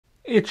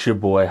It's your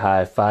boy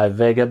Hifi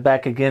Vega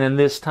back again, and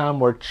this time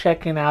we're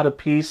checking out a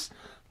piece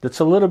that's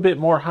a little bit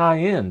more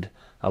high-end,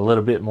 a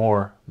little bit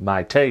more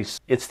my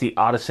taste. It's the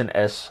Audison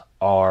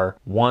SR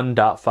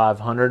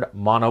 1.500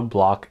 mono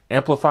block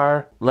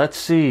amplifier. Let's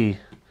see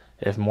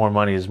if more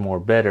money is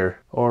more better,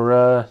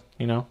 or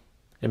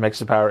it makes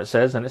the power it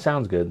says and it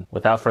sounds good.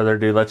 Without further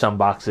ado, let's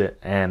unbox it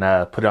and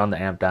put it on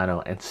the amp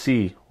dyno and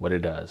see what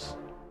it does.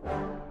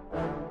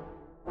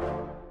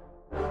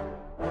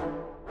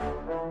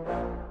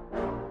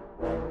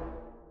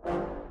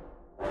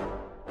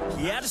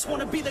 Yeah, I just want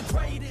to be the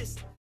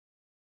greatest.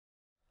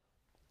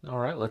 All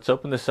right, let's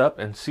open this up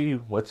and see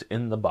what's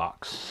in the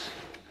box.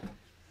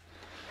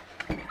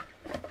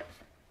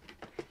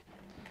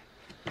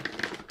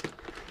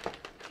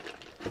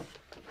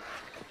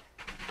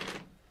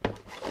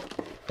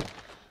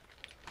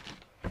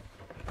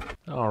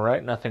 All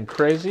right, nothing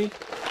crazy.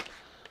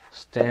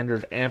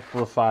 Standard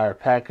amplifier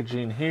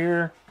packaging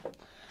here.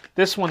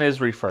 This one is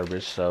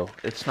refurbished, so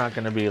it's not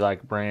going to be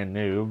like brand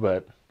new,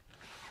 but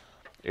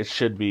it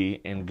should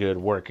be in good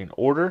working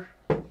order.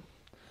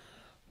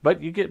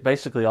 But you get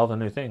basically all the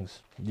new things.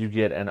 You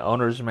get an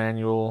owner's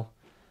manual,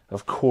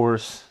 of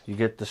course. You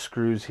get the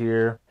screws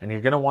here, and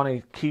you're going to want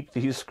to keep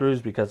these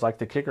screws because, like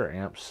the kicker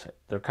amps,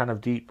 they're kind of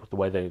deep with the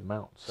way they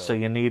mount. So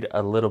you need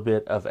a little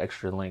bit of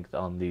extra length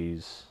on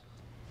these.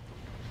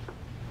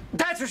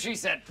 That's what she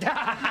said.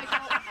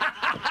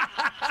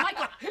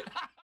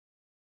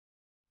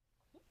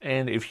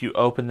 And if you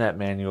open that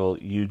manual,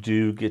 you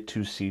do get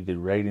to see the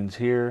ratings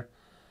here.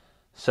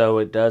 So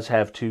it does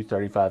have two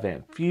 35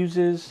 amp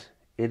fuses.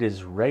 It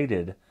is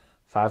rated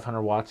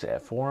 500 watts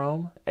at 4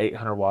 ohm,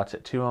 800 watts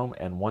at 2 ohm,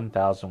 and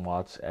 1000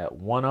 watts at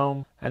 1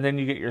 ohm. And then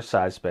you get your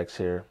size specs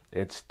here.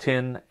 It's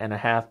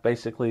 10.5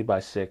 basically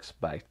by 6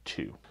 by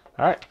 2.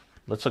 All right,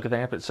 let's look at the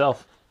amp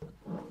itself.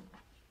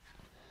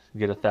 You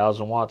get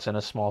 1000 watts in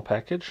a small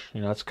package.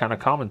 You know, it's kind of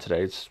common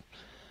today.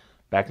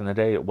 Back in the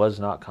day, it was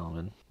not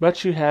common.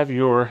 But you have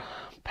your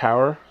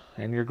power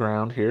and your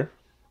ground here.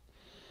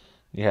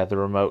 You have the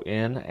remote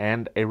in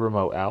and a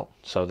remote out,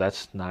 so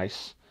that's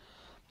nice.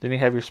 Then you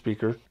have your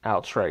speaker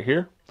outs right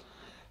here.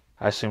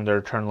 I assume they're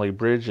internally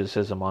bridged. This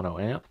is a mono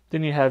amp.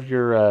 Then you have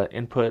your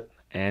input,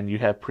 and you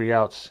have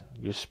pre-outs,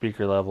 your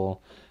speaker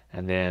level,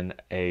 and then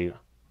a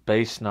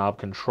bass knob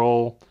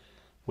control,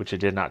 which it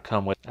did not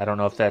come with. I don't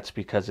know if that's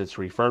because it's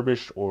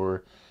refurbished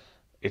or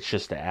it's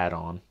just an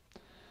add-on.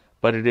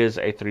 But it is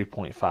a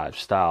 3.5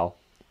 style.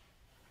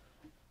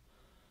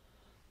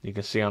 You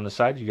can see on the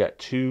side you got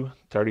two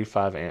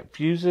 35 amp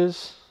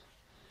fuses.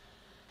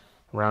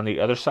 Around the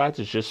other sides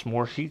is just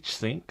more heat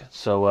sink.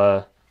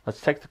 So let's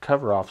take the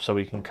cover off so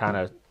we can kind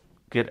of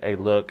get a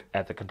look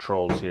at the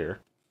controls here.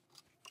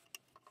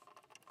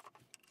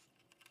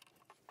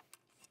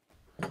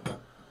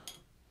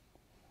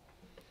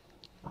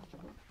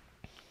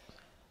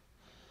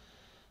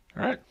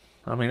 Alright,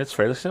 I mean it's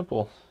fairly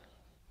simple.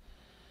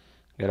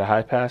 You got a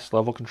high pass,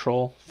 level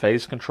control,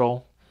 phase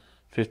control,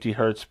 50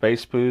 hertz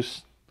bass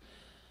boost,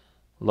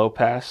 low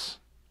pass.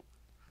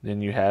 Then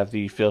you have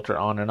the filter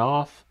on and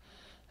off,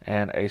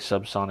 and a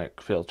subsonic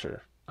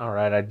filter.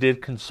 Alright, I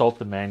did consult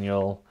the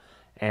manual,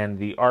 and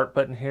the art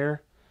button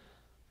here,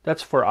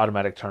 that's for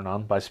automatic turn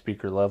on by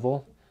speaker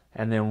level.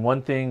 And then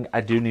one thing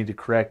I do need to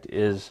correct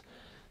is,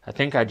 I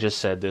think I just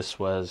said this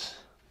was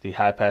the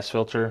high pass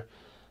filter.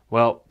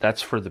 Well,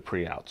 that's for the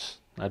pre-outs.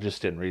 I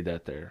just didn't read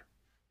that there.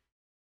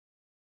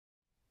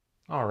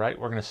 Alright,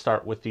 we're going to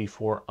start with the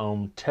 4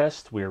 ohm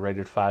test. We are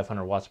rated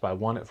 500 watts by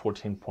 1 at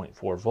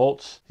 14.4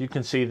 volts. You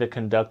can see the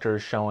conductor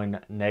is showing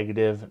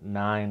negative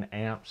 9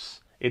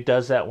 amps. It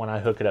does that when I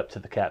hook it up to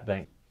the cap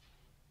bank.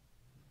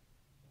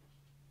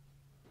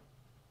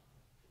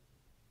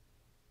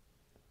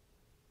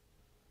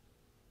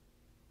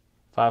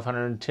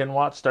 (510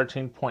 watts,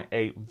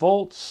 13.8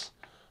 volts,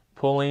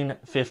 pulling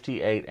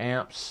 58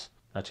 amps.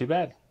 Not too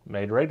bad.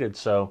 Made rated.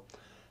 So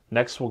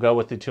next we'll go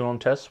with the 2 ohm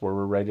test where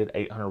we're rated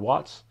 800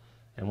 watts.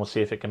 And we'll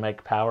see if it can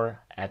make power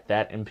at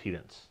that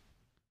impedance.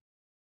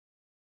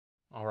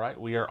 All right,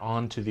 we are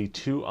on to the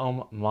 2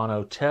 ohm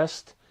mono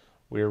test.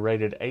 We are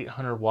rated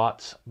 800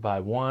 watts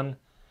by 1,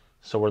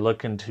 so we're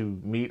looking to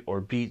meet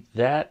or beat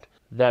that.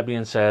 That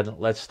being said,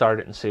 let's start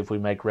it and see if we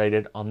make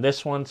rated on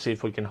this one, see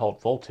if we can hold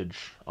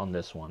voltage on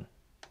this one.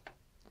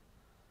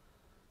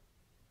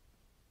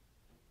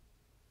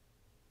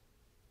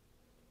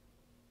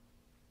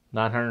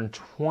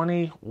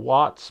 (920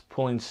 watts,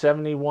 pulling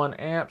 71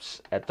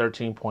 amps at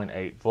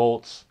 13.8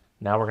 volts.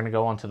 Now we're going to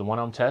go on to the 1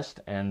 ohm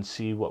test and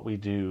see what we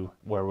do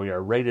where we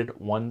are rated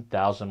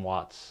 1000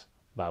 watts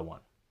by 1.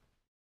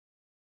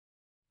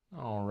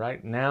 All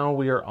right, now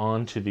we are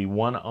on to the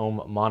 1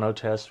 ohm mono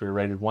test. We're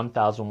rated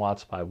 1000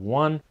 watts by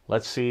 1.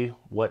 Let's see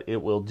what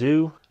it will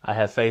do. I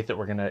have faith that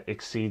we're going to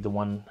exceed the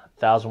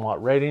 1000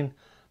 watt rating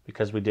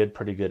because we did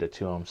pretty good at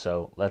 2 ohms.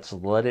 So let's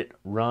let it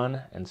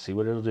run and see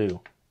what it'll do.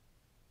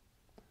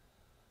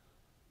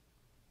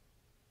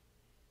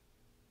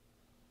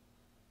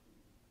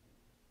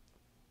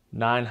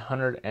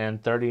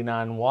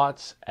 (939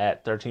 watts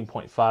at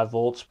 13.5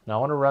 volts. Now I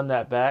want to run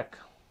that back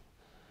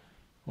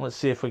Let's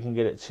see if we can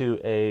get it to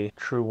a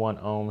true 1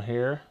 ohm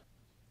here.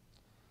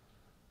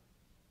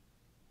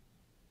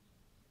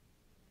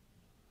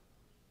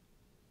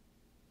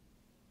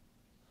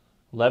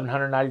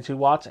 $1,192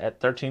 watts at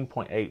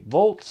 13.8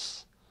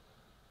 volts.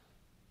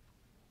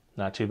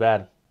 Not too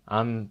bad.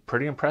 I'm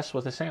pretty impressed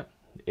with this amp.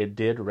 It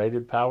did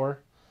rated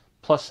power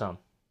plus some.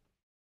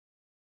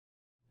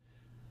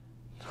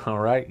 All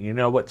right, you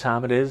know what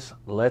time it is.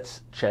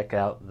 Let's check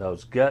out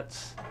those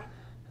guts.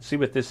 See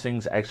what this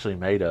thing's actually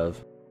made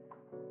of.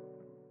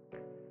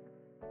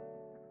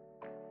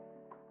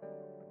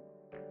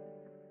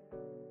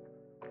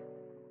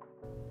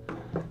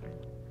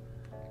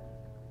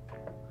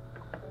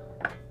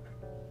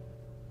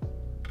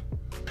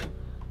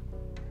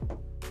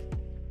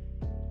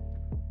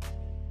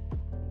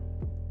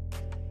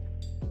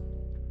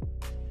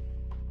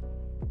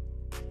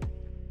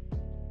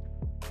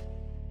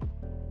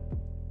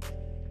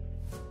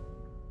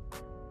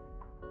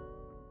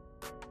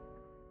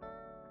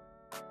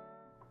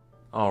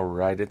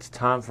 Alright, it's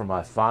time for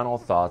my final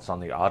thoughts on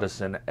the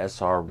Audison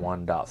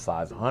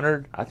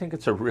SR1.500. I think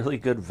it's a really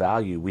good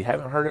value. We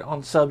haven't heard it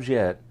on subs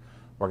yet.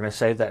 We're going to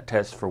save that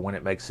test for when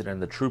it makes it in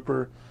the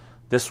Trooper.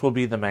 This will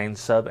be the main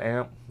sub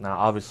amp. Now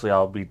obviously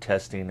I'll be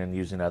testing and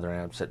using other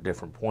amps at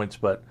different points,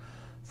 but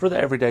for the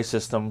everyday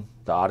system,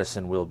 the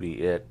Audison will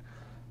be it.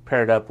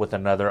 Paired up with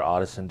another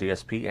Audison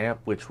DSP amp,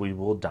 which we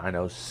will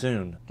dyno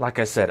soon. Like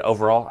I said,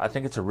 overall, I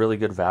think it's a really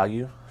good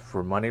value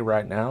for money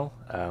right now.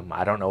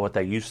 I don't know what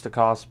they used to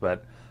cost,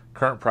 but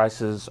current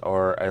prices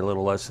are a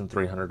little less than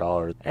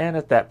 $300. And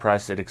at that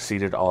price, it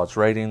exceeded all its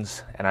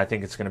ratings, and I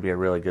think it's going to be a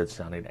really good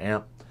sounding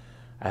amp.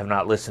 I have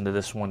not listened to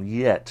this one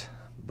yet,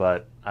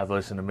 but I've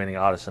listened to many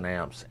Audison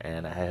amps,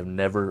 and I have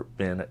never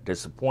been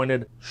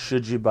disappointed.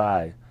 Should you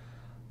buy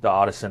the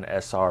Audison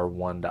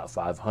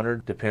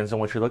SR1.500? Depends on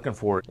what you're looking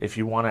for. If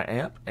you want an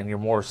amp and you're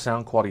more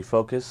sound quality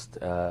focused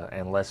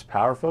and less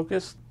power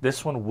focused,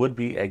 this one would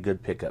be a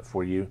good pickup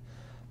for you.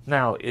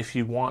 Now, if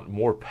you want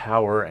more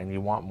power and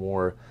you want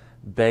more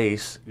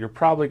bass, you're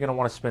probably going to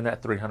want to spend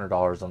that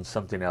 $300 on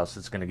something else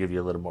that's going to give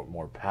you a little bit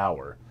more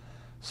power.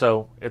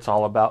 So it's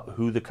all about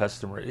who the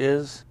customer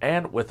is.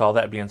 And with all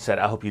that being said,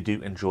 I hope you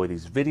do enjoy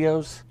these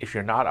videos. If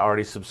you're not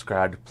already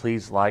subscribed,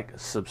 please like,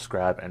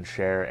 subscribe, and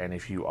share. And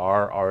if you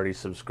are already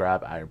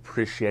subscribed, I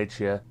appreciate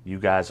you. You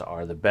guys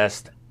are the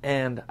best.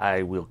 And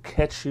I will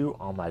catch you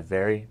on my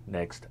very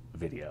next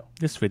video.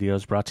 This video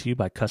is brought to you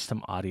by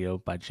Custom Audio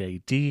by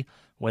JD.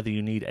 Whether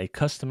you need a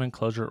custom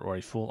enclosure or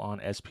a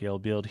full-on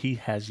SPL build, he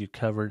has you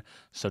covered.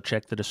 So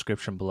check the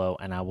description below,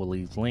 and I will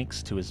leave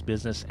links to his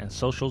business and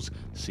socials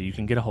so you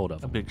can get a hold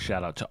of him. A big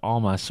shout out to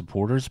all my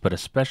supporters, but a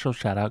special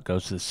shout out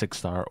goes to the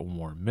 6-star or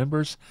more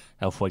members: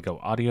 El Fuego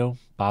Audio,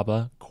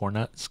 Baba,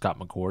 Cornut, Scott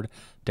McCord,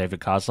 David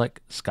Kozlek,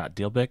 Scott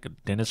Dielbeck,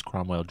 Dennis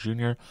Cromwell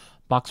Jr.,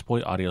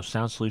 Boxboy Audio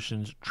Sound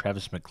Solutions,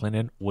 Travis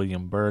McLennan,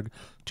 William Berg,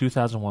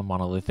 2001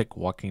 Monolithic,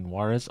 Joaquin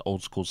Juarez,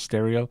 Old School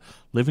Stereo,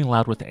 Living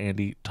Loud with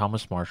Andy,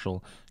 Thomas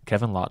Marshall,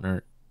 Kevin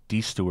Lautner,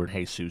 D. Stewart,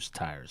 Jesus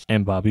Tires,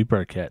 and Bobby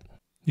Burkett.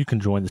 You can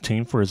join the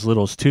team for as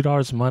little as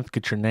 $2 a month,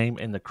 get your name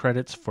in the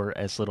credits for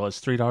as little as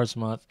 $3 a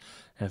month,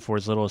 and for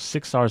as little as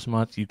 $6 a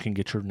month, you can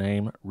get your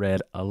name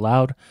read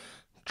aloud.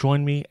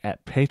 Join me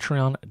at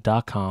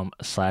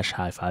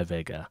patreon.com/Hifi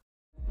Vega.